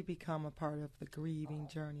 How did you become a part of the Grieving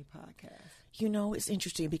Journey podcast? You know, it's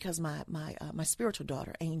interesting because my spiritual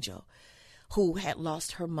daughter, Angel, who had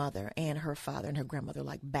lost her mother and her father and her grandmother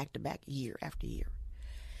like back to back year after year.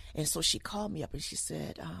 And so she called me up and she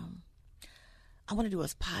said, I want to do a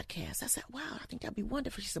podcast. I said, wow, I think that'd be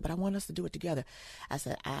wonderful. She said, but I want us to do it together. I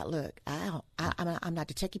said, I'm not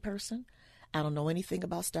the techie person. I don't know anything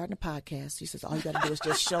about starting a podcast. She says, all you got to do is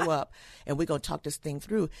just show up and we're going to talk this thing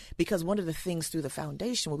through. Because one of the things through the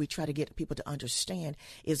foundation where we try to get people to understand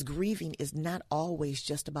is grieving is not always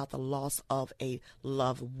just about the loss of a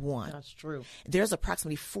loved one. That's true. There's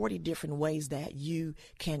approximately 40 different ways that you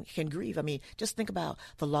can grieve. I mean, just think about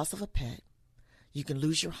the loss of a pet. You can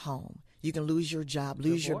lose your home. You can lose your job,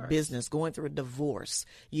 lose your business, going through a divorce,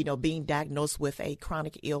 being diagnosed with a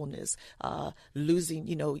chronic illness, losing,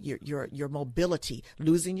 your mobility,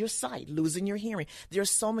 losing your sight, losing your hearing.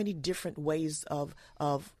 There's so many different ways of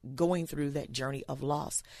going through that journey of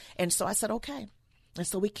loss. And so I said, okay. And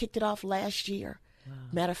so we kicked it off last year. Wow.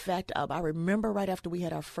 Matter of fact, I remember right after we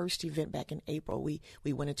had our first event back in April, we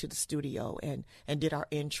went into the studio and did our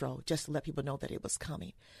intro just to let people know that it was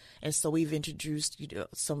coming. And so we've introduced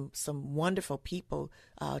some wonderful people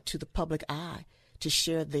to the public eye to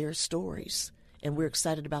share their stories. And we're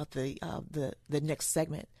excited about the next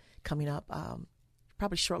segment coming up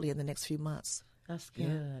probably shortly in the next few months. That's good.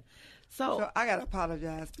 Yeah. So I got to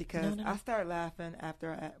apologize because I started laughing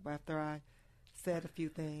after I said a few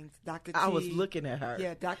things. Dr. T. I was looking at her.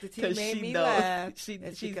 Yeah, Dr. T made me laugh. She's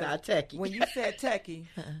not techie. When you said techie,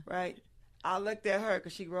 right, I looked at her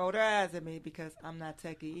because she rolled her eyes at me because I'm not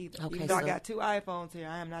techie either. Okay, even though I got 2 iPhones here,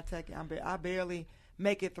 I am not techie. I barely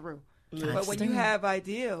make it through. But when you have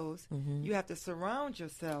ideals, you have to surround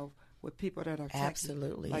yourself with people that are techie.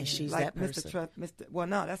 Absolutely, and she's like that person.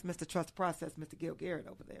 That's Mr. Trust Process, Mr. Gil Garrett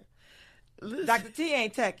over there. Listen. Dr. T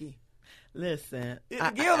ain't techie. Listen,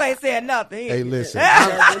 Gil ain't saying nothing. Hey, listen.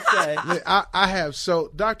 I have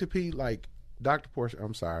Dr. P, like Dr. Portia.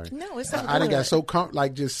 I'm sorry. No, it's not. I didn't got so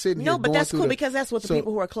just sitting here. No, but that's cool because that's what the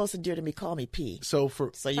people who are close and dear to me call me P. So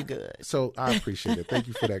you good. So I appreciate it. Thank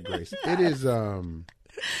you for that, Grace. It is.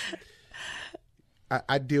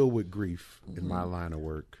 I deal with grief in my line of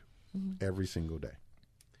work every single day,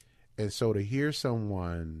 and so to hear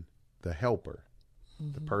someone, the helper,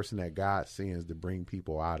 the person that God sends to bring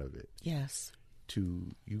people out of it. Yes.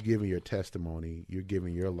 To you giving your testimony, you're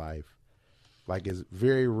giving your life. Like, it's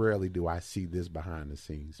very rarely do I see this behind the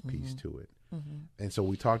scenes piece to it. And so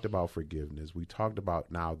we talked about forgiveness. We talked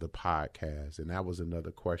about now the podcast. And that was another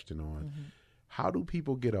question on how do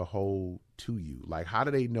people get a hold to you? Like, how do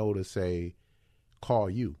they know to say, call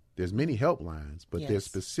you? There's many helplines, but there's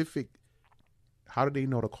specific. How do they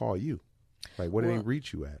know to call you? Like, what do they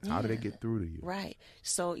reach you at? How do they get through to you? Right.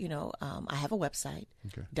 So, I have a website,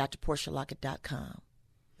 drportialockett.com.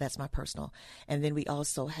 That's my personal. And then we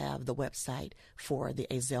also have the website for the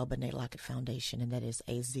Azale Benet Lockett Foundation, and that is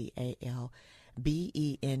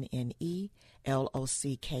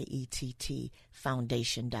AZALBENNELOCKETT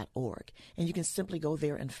foundation.org. And you can simply go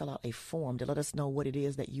there and fill out a form to let us know what it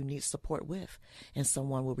is that you need support with. And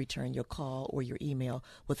someone will return your call or your email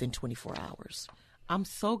within 24 hours. I'm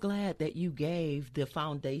so glad that you gave the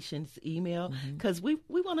foundation's email because we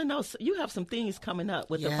want to know. You have some things coming up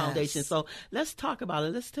with the foundation. So let's talk about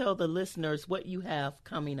it. Let's tell the listeners what you have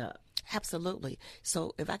coming up. Absolutely.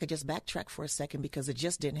 So if I could just backtrack for a second because it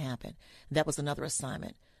just didn't happen. That was another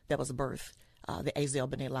assignment. That was birth. The Azale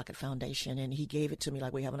Benet Lockett Foundation, and he gave it to me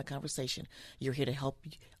like we're having a conversation. You're here to help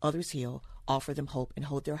others heal, offer them hope, and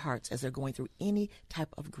hold their hearts as they're going through any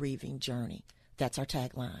type of grieving journey. That's our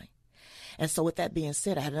tagline. And so with that being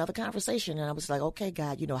said, I had another conversation and I was like, okay,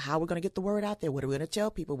 God, how we're going to get the word out there? What are we going to tell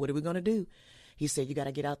people? What are we going to do? He said, you got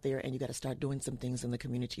to get out there and you got to start doing some things in the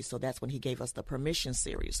community. So that's when he gave us the permission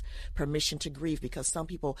series, permission to grieve, because some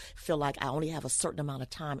people feel like I only have a certain amount of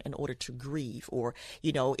time in order to grieve, or,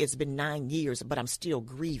 it's been 9 years, but I'm still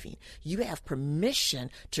grieving. You have permission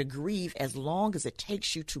to grieve as long as it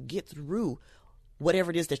takes you to get through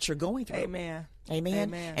whatever it is that you're going through. Amen.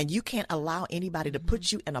 Amen. And you can't allow anybody to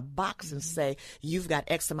put you in a box and say you've got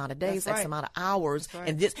X amount of days, X amount of hours,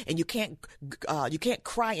 and this, and you can't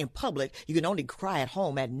cry in public. You can only cry at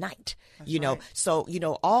home at night. So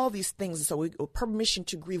all these things. So permission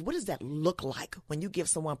to grieve. What does that look like when you give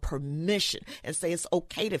someone permission and say it's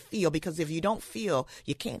okay to feel? Because if you don't feel,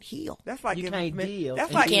 you can't heal. That's like you can't deal.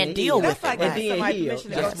 That's you like can't deal with like it. giving somebody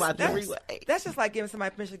permission to go. That's just like giving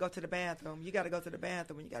somebody permission to go to the bathroom. You got to go to the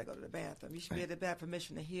bathroom when you got to go to the bathroom. You should be able to have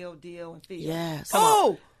permission to heal, deal, and feel. Yes.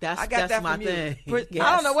 I that's got that my from thing. You. Yes.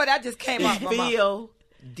 I don't know what that just came out. Feel,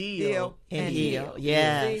 deal, and heal.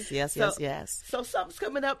 Yes. So something's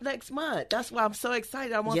coming up next month. That's why I'm so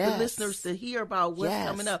excited. I want the listeners to hear about what's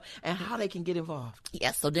coming up and how they can get involved.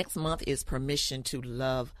 Yes. So next month is permission to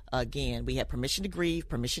love again. We have permission to grieve,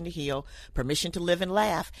 permission to heal, permission to live and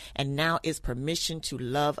laugh, and now is permission to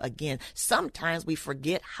love again. Sometimes we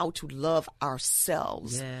forget how to love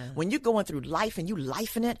ourselves. Yeah. When you're going through life and you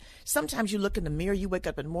lifing it, sometimes you look in the mirror, you wake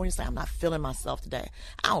up in the morning and say, I'm not feeling myself today.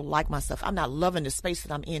 I don't like myself. I'm not loving the space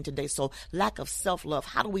that I'm in today. So lack of self-love.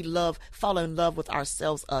 How do we fall in love with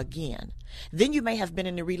ourselves again? Then you may have been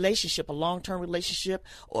in a relationship, a long-term relationship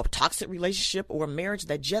or a toxic relationship or a marriage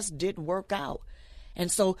that just didn't work out. And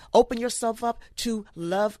so open yourself up to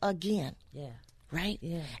love again. Yeah. Right?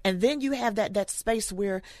 Yeah. And then you have that space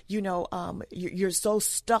where, you're so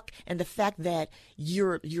stuck in the fact that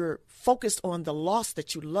you're focused on the loss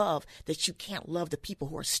that you love that you can't love the people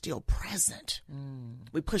who are still present.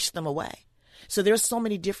 We push them away. So there's so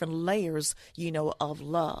many different layers, of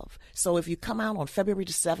love. So if you come out on February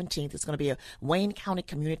the 17th, it's going to be a Wayne County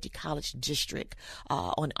Community College District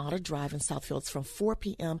on Otter Drive in Southfield. It's from 4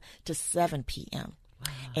 p.m. to 7 p.m.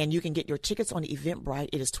 Wow. And you can get your tickets on Eventbrite.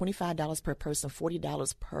 It is $25 per person,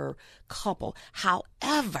 $40 per couple.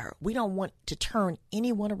 However, we don't want to turn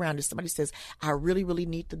anyone around. If somebody says, I really, really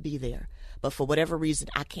need to be there, but for whatever reason,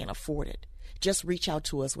 I can't afford it. Just reach out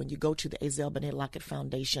to us when you go to the Azelle Benet Lockett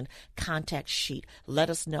Foundation contact sheet. Let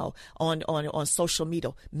us know on social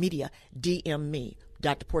media. DM me,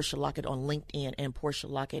 Dr. Portia Lockett on LinkedIn and Portia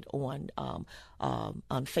Lockett on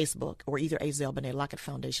Facebook, or either Azelle Benet Lockett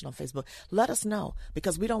Foundation on Facebook. Let us know,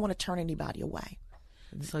 because we don't want to turn anybody away.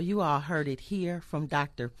 So you all heard it here from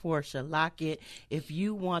Dr. Portia Lockett. If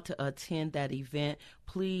you want to attend that event,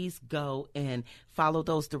 please go and follow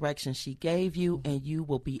those directions she gave you, and you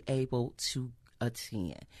will be able to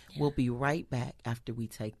attend. Yeah. We'll be right back after we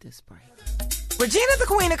take this break. Regina the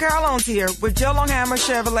Queen of Carlone's here with Joe Longhammer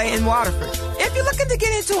Chevrolet in Waterford. If you're looking to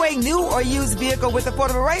get into a new or used vehicle with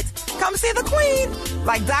affordable rates, come see the Queen,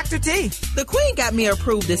 like Dr. T. The Queen got me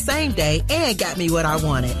approved the same day and got me what I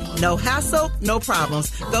wanted. No hassle, no problems.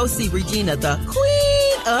 Go see Regina the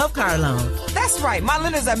Queen of Carlone. That's right. My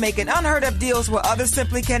lenders are making unheard of deals where others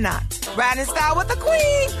simply cannot. Ride in style with the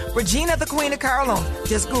Queen. Regina the Queen of Carlone.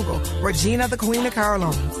 Just Google Regina the Queen of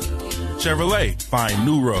Carlone. Chevrolet, find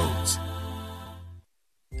new roads.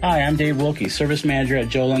 Hi, I'm Dave Wilkie, Service Manager at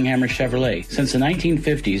Joe Longhammer Chevrolet. Since the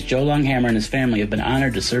 1950s, Joe Longhammer and his family have been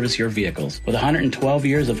honored to service your vehicles. With 112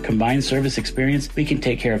 years of combined service experience, we can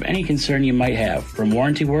take care of any concern you might have. From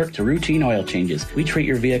warranty work to routine oil changes, we treat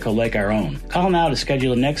your vehicle like our own. Call now to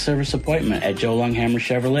schedule a next service appointment at Joe Longhammer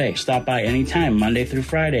Chevrolet. Stop by anytime, Monday through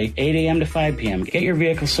Friday, 8 a.m. to 5 p.m. Get your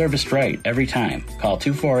vehicle serviced right every time. Call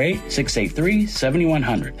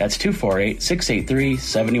 248-683-7100. That's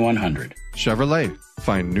 248-683-7100. Chevrolet,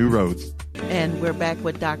 find new roads. And we're back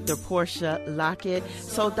with Dr. Portia Lockett.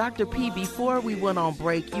 So, Dr. P, before we went on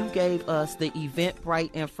break, you gave us the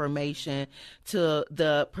Eventbrite information to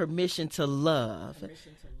the Permission to Love.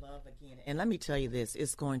 Permission to Love again. And let me tell you this,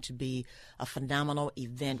 it's going to be a phenomenal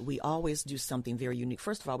event. We always do something very unique.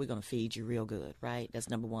 First of all, we're going to feed you real good, right? That's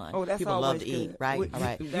number one. Oh, that's People always love to good. eat, right? All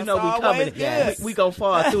right. You know we coming. Yes. We going to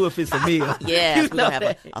fall through if it's a meal. Yes, we're going to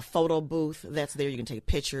have a photo booth that's there. You can take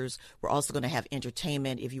pictures. We're also going to have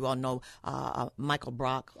entertainment. If you all know Michael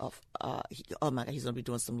Brock, he's going to be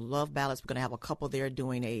doing some love ballads. We're going to have a couple there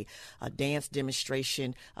doing a dance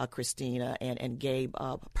demonstration, Christina and Gabe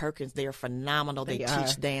Perkins. They're phenomenal. They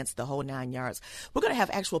teach dance, the whole 9 yards. We're going to have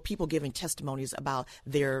actual people giving testimonies about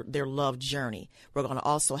their love journey. We're going to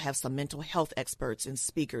also have some mental health experts and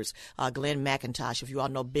speakers. Glenn McIntosh, if you all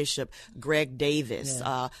know Bishop Greg Davis.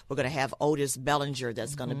 Yeah. We're going to have Otis Bellinger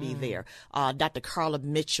that's going to be there. Dr. Carla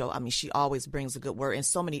Mitchell, I mean, she always brings a good word. And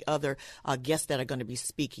so many other guests that are going to be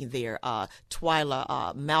speaking there.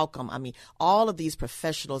 Twyla, Malcolm, I mean, all of these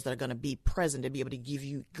professionals that are going to be present to be able to give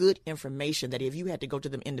you good information that if you had to go to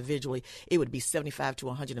them individually, it would be $75 to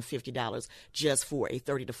 $150 $50 just for a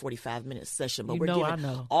 30 to 45-minute session. But You we're know, I giving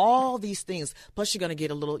know. all these things. Plus, you're going to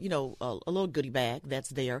get a little, a little goodie bag that's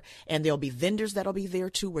there. And there'll be vendors that'll be there,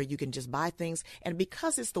 too, where you can just buy things. And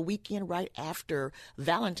because it's the weekend right after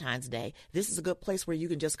Valentine's Day, this is a good place where you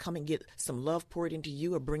can just come and get some love poured into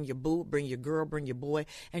you, or bring your boo, bring your girl, bring your boy,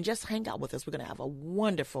 and just hang out with us. We're going to have a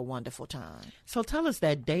wonderful, wonderful time. So tell us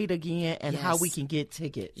that date again and how we can get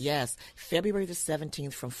tickets. Yes, February the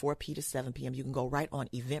 17th from 4 p. to 7 p.m. You can go right on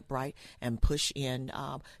Eventbrite and push in,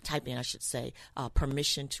 type in, I should say,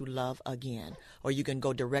 permission to love again. Or you can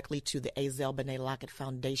go directly to the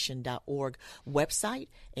AzelBenéLockettFoundation.org website,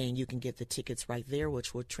 and you can get the tickets right there,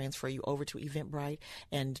 which will transfer you over to Eventbrite.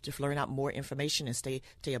 And to learn out more information and stay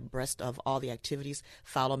abreast of all the activities,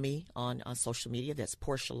 follow me on social media. That's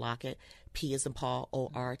Portia Lockett, P as in Paul,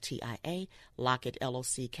 Ortia, Lockett,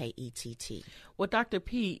 Lockett. Well, Dr.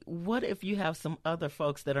 P, what if you have some other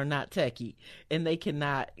folks that are not techie and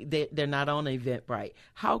they're not on Eventbrite?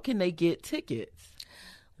 How can they get tickets?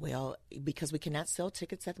 Well, because we cannot sell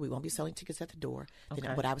tickets we won't be selling tickets at the door. Okay.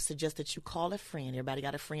 Then, but I would suggest that you call a friend. Everybody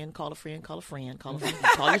got a friend? Call a friend. Call a friend. Call a friend.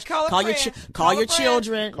 Call your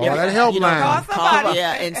children. Call that helpline. Call,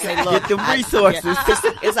 and say, look, get them resources.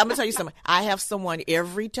 I'm gonna tell you something. I have someone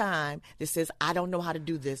every time that says, I don't know how to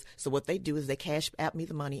do this. So what they do is they cash out me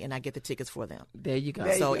the money, and I get the tickets for them. There you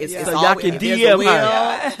go. So y'all can DM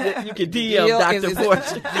her. You can DM Dr.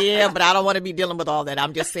 Portia. Yeah, but I don't want to be dealing with all that.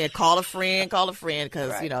 I'm just saying, call a friend,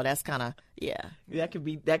 because that's kind of that could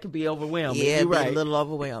be overwhelming. Yeah, You're right. a little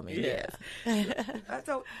overwhelming. Yes.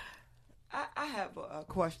 So I have a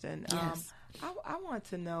question. Yes. I want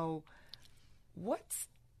to know what's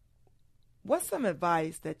some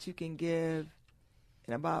advice that you can give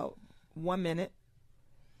in about 1 minute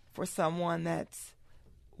for someone that's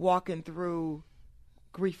walking through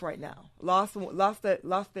grief right now, lost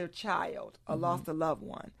their child or lost a loved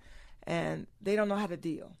one, and they don't know how to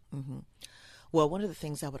deal. Mm-hmm. Well, one of the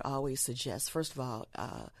things I would always suggest, first of all,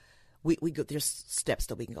 there's steps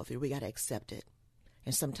that we can go through. We got to accept it,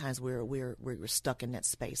 and sometimes we're stuck in that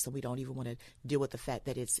space, so we don't even want to deal with the fact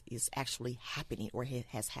that it's actually happening or it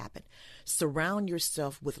has happened. Surround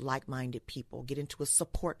yourself with like-minded people. Get into a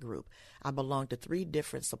support group. I belong to 3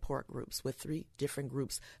 different support groups with 3 different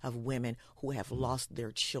groups of women who have lost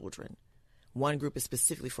their children. One group is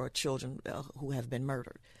specifically for children who have been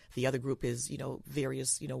murdered. The other group is,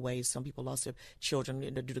 various, ways. Some people lost their children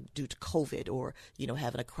due to COVID or,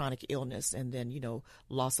 having a chronic illness, and then,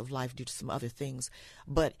 loss of life due to some other things.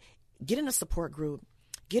 But get in a support group,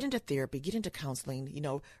 get into therapy, get into counseling,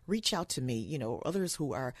 reach out to me, others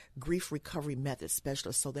who are grief recovery method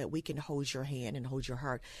specialists, so that we can hold your hand and hold your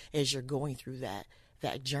heart as you're going through that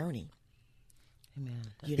journey.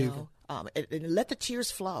 Amen. And let the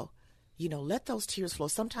tears flow. Let those tears flow.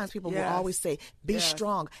 Sometimes people will always say, be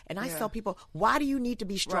strong. And I tell people, why do you need to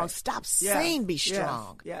be strong? Right. Stop saying be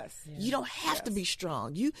strong. Yes. You don't have to be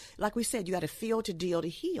strong. You, like we said, you got to feel to deal to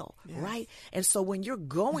heal, right? And so when you're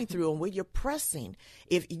going through and when you're pressing,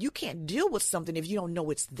 if you can't deal with something if you don't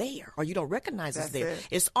know it's there or you don't recognize it's there,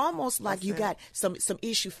 it's almost like you got some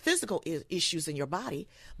physical issues in your body,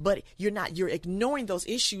 but you're ignoring those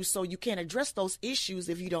issues, so you can't address those issues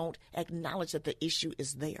if you don't acknowledge that the issue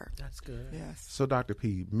is there. That's good. Yes. So, Dr.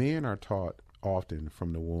 P, men are taught often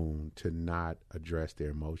from the womb to not address their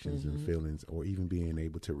emotions and feelings, or even being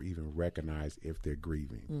able to even recognize if they're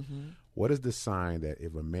grieving. What is the sign that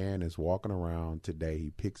if a man is walking around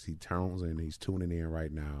today, he turns and he's tuning in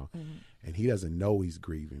right now, and he doesn't know he's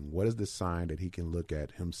grieving? What is the sign that he can look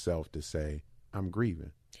at himself to say, I'm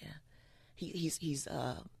grieving? Yeah. He's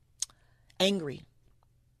angry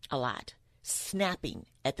a lot, snapping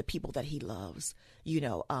at the people that he loves,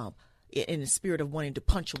 in the spirit of wanting to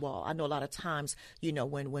punch a wall. I know a lot of times,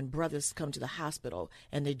 when brothers come to the hospital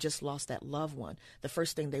and they just lost that loved one, the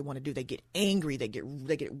first thing they want to do, they get angry, they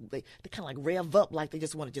kind of like rev up, like they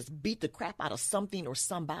just want to just beat the crap out of something or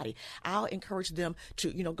somebody. I'll encourage them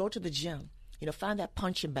to, go to the gym. Find that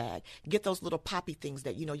punching bag. Get those little poppy things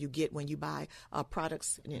that, you get when you buy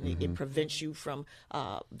products, and it prevents you from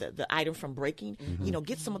the item from breaking.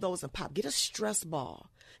 Get some of those and pop. Get a stress ball.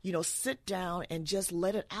 Sit down and just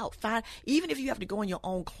let it out. Even if you have to go in your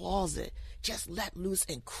own closet, just let loose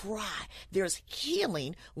and cry. There's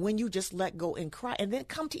healing when you just let go and cry. And then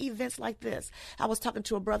come to events like this. I was talking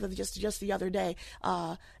to a brother just the other day,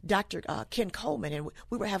 Dr. Ken Coleman, and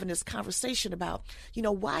we were having this conversation about,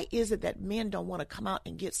 why is it that men don't want to come out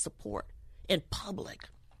and get support in public?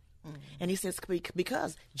 And he says,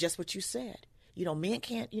 because just what you said, men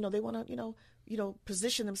can't, they want to,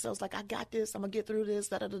 position themselves like, I got this, I'm gonna get through this,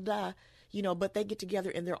 but they get together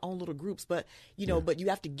in their own little groups. But, but you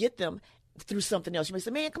have to get them through something else. You may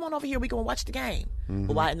say, man, come on over here. We're going to watch the game.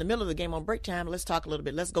 But while in the middle of the game on break time, let's talk a little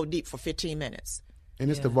bit. Let's go deep for 15 minutes. And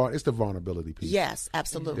it's the vulnerability piece. Yes,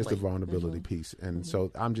 absolutely. It's the vulnerability piece. And so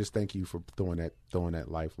I'm just thank you for throwing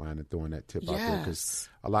that lifeline and throwing that tip out there, because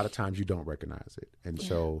a lot of times you don't recognize it. And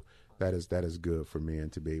so that is good for men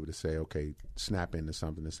to be able to say, okay, snap into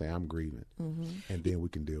something and say, I'm grieving. And then we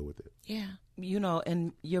can deal with it. Yeah. You know,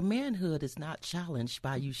 and your manhood is not challenged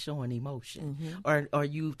by you showing emotion or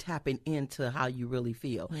you tapping into how you really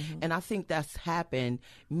feel. And I think that's happened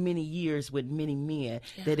many years with many men,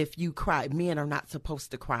 that if you cry, men are not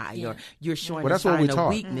supposed to cry, or you're showing a sign of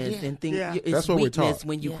weakness and think it's weakness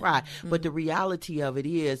when you cry. But the reality of it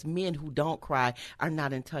is men who don't cry are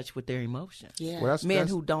not in touch with their emotions. Men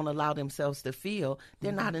who don't allow themselves to feel,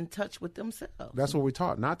 they're not in touch with themselves. That's what we're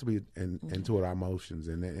taught, not to be into our emotions.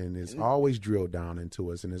 And it's always drilled down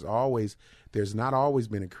into us, and there's not always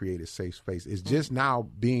been a created safe space. It's just now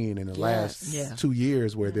being in the last 2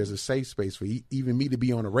 years where there's a safe space for even me to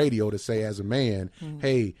be on the radio to say as a man,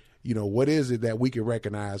 hey, you know, what is it that we can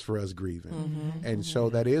recognize for us grieving? And so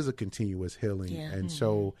that is a continuous healing. And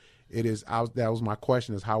so it is. That was my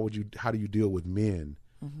question: is how do you deal with men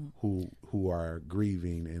who are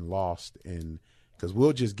grieving and lost? And because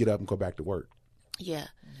we'll just get up and go back to work. Yeah.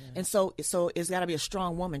 And so it's got to be a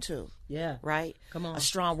strong woman too. Yeah. Right? Come on. A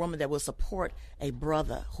strong woman that will support a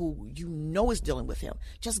brother who you know is dealing with him.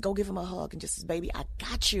 Just go give him a hug and just say, baby, I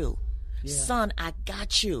got you. Yeah. Son, I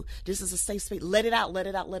got you. This is a safe space. Let it out, let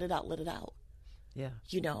it out, let it out, let it out. Yeah.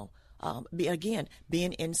 You know,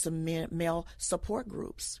 being in some male support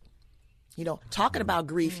groups, you know, talking about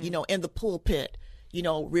grief, you know, in the pulpit, you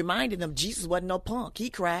know, reminding them Jesus wasn't no punk.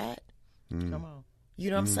 He cried. Come on. You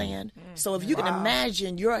know what I'm saying? So if you can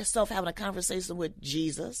imagine yourself having a conversation with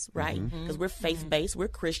Jesus, right? Because we're faith-based, we're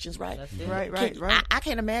Christians, right? Right. I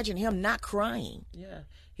can't imagine him not crying. Yeah,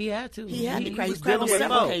 he had to. He had to cry. He cried on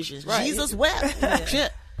several occasions. Right. Jesus wept.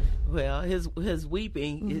 Shit. Well, his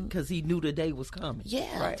weeping because he knew the day was coming.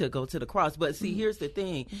 Yeah, to go to the cross. But see, here's the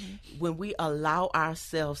thing: when we allow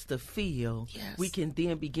ourselves to feel, we can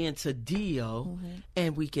then begin to deal,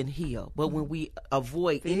 and we can heal. But when we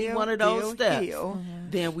avoid any one of those steps,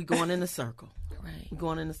 then we're going in a circle. Right, we're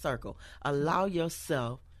going in a circle. Allow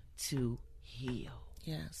yourself to heal.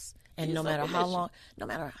 Yes, and no matter how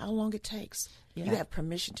long it takes. Yeah. You have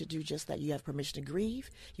permission to do just that. You have permission to grieve.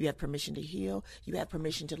 You have permission to heal. You have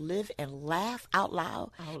permission to live and laugh out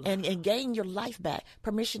loud and gain your life back.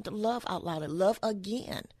 Permission to love out loud and love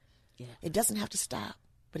again. Yeah. It doesn't have to stop,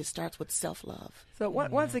 but it starts with self-love. So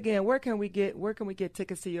once again, where can we get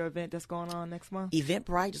tickets to your event that's going on next month?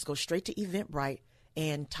 Eventbrite. Just go straight to Eventbrite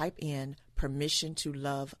and type in permission to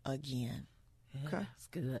love again. Okay. That's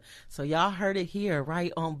good. So y'all heard it here,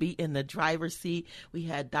 right on Beat in the Driver's Seat. We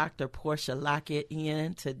had Dr. Portia Lockett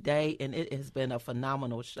in today, and it has been a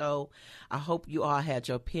phenomenal show. I hope you all had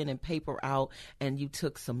your pen and paper out and you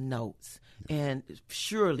took some notes. And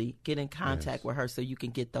surely get in contact with her so you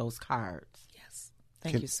can get those cards. Yes.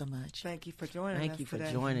 Thank you so much. Thank you for joining us. Thank you for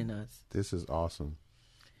joining us. This is awesome.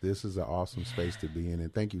 This is an awesome space to be in,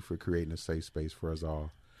 and thank you for creating a safe space for us all.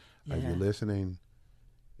 If you're listening,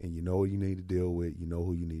 and you know what you need to deal with, you know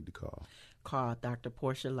who you need to call. Call Dr.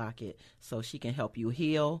 Portia Lockett so she can help you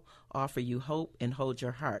heal, offer you hope, and hold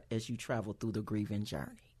your heart as you travel through the grieving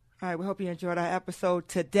journey. All right, we hope you enjoyed our episode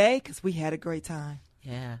today because we had a great time.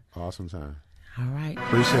 Yeah. Awesome time. All right.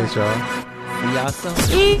 Appreciate y'all. See y'all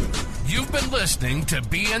soon. You've been listening to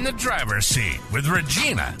Be in the Driver's Seat with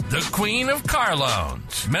Regina, the Queen of Car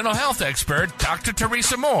Loans, mental health expert Dr.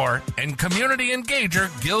 Teresa Moore, and community engager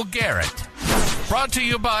Gil Garrett. Brought to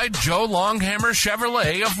you by Joe Longhammer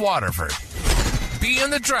Chevrolet of Waterford. Be in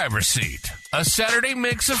the Driver's Seat, a Saturday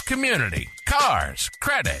mix of community, cars,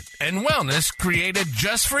 credit, and wellness created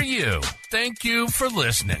just for you. Thank you for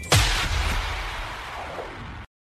listening.